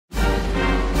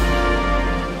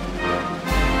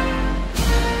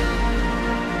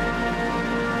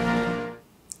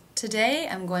Today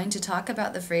I'm going to talk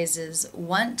about the phrases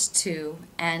want to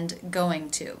and going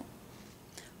to.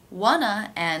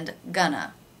 Wanna and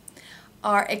gonna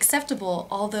are acceptable,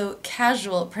 although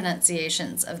casual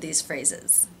pronunciations of these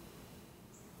phrases.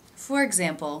 For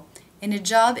example, in a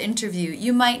job interview,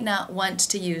 you might not want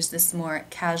to use this more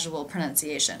casual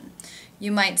pronunciation.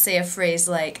 You might say a phrase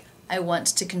like, I want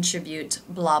to contribute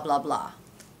blah blah blah.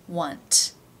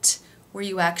 Want, t, where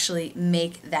you actually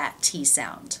make that T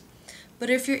sound. But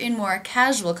if you're in more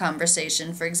casual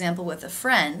conversation, for example with a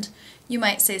friend, you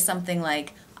might say something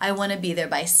like, I want to be there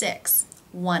by 6.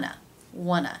 Wanna,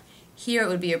 wanna. Here it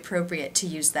would be appropriate to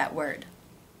use that word.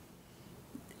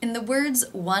 In the words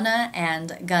wanna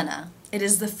and gonna, it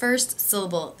is the first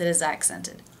syllable that is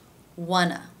accented.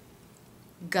 Wanna,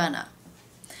 gonna.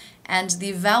 And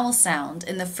the vowel sound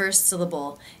in the first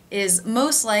syllable is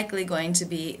most likely going to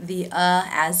be the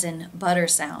as in butter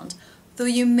sound, though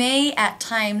you may at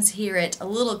times hear it a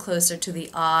little closer to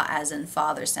the as in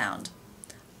father sound.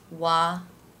 Wa,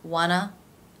 wanna,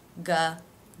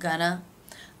 gonna.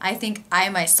 I think I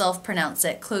myself pronounce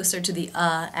it closer to the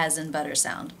as in butter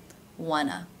sound.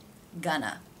 Wanna,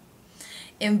 gonna.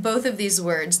 In both of these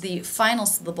words, the final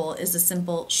syllable is a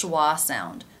simple schwa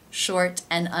sound, short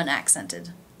and unaccented.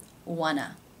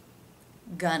 Wanna,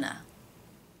 gonna.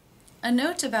 A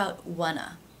note about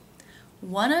wanna.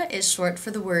 Wanna is short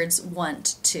for the words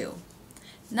want to,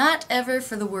 not ever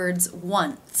for the words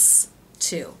wants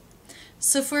to.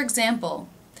 So for example,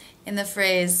 in the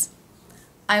phrase,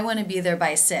 I want to be there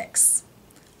by 6,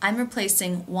 I'm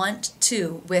replacing want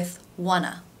to with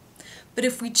wanna. But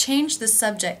if we change the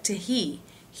subject to he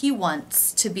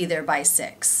wants to be there by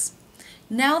 6.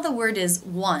 Now the word is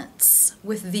wants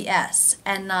with the S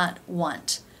and not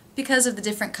want because of the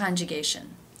different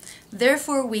conjugation.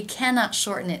 Therefore, we cannot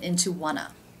shorten it into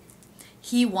wanna.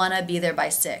 He wanna be there by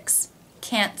 6.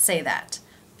 Can't say that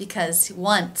because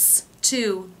wants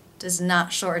to does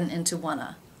not shorten into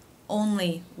wanna.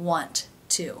 Only want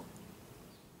to.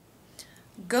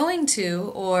 Going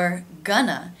to, or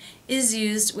gonna, is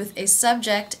used with a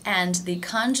subject and the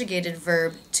conjugated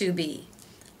verb to be.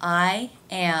 I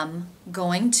am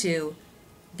going to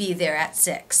be there at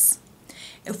 6.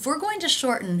 If we're going to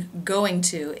shorten going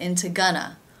to into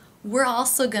gonna, we're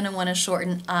also going to want to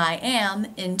shorten I am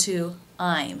into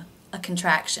I'm, a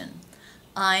contraction.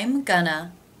 I'm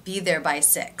gonna be there by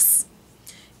 6.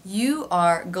 You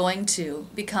are going to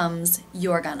becomes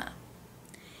you're gonna.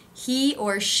 He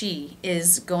or she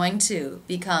is going to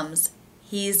becomes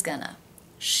he's gonna,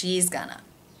 she's gonna.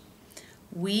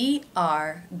 We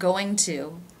are going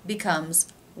to becomes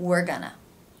we're gonna,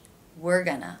 we're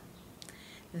gonna.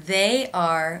 They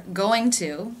are going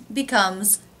to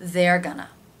becomes they're gonna,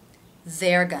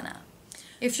 they're gonna.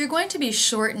 If you're going to be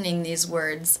shortening these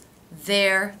words,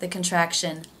 they're the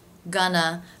contraction,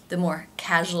 gonna the more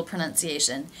casual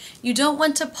pronunciation, you don't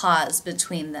want to pause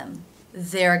between them.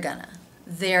 They're gonna,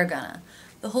 they're gonna.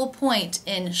 The whole point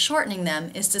in shortening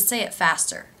them is to say it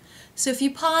faster. So if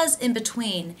you pause in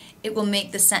between, it will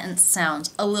make the sentence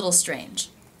sound a little strange.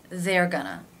 They're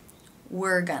gonna,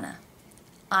 we're gonna,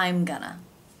 I'm gonna.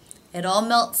 It all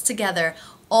melts together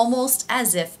almost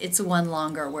as if it's one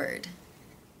longer word.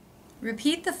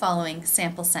 Repeat the following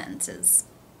sample sentences.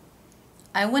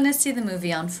 I want to see the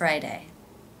movie on Friday.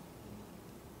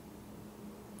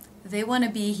 They want to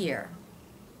be here.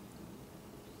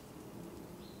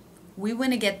 We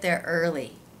want to get there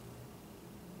early.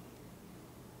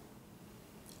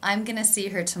 I'm going to see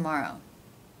her tomorrow.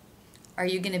 Are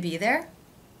you going to be there?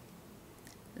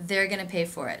 They're going to pay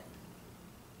for it.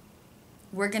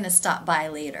 We're going to stop by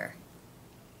later.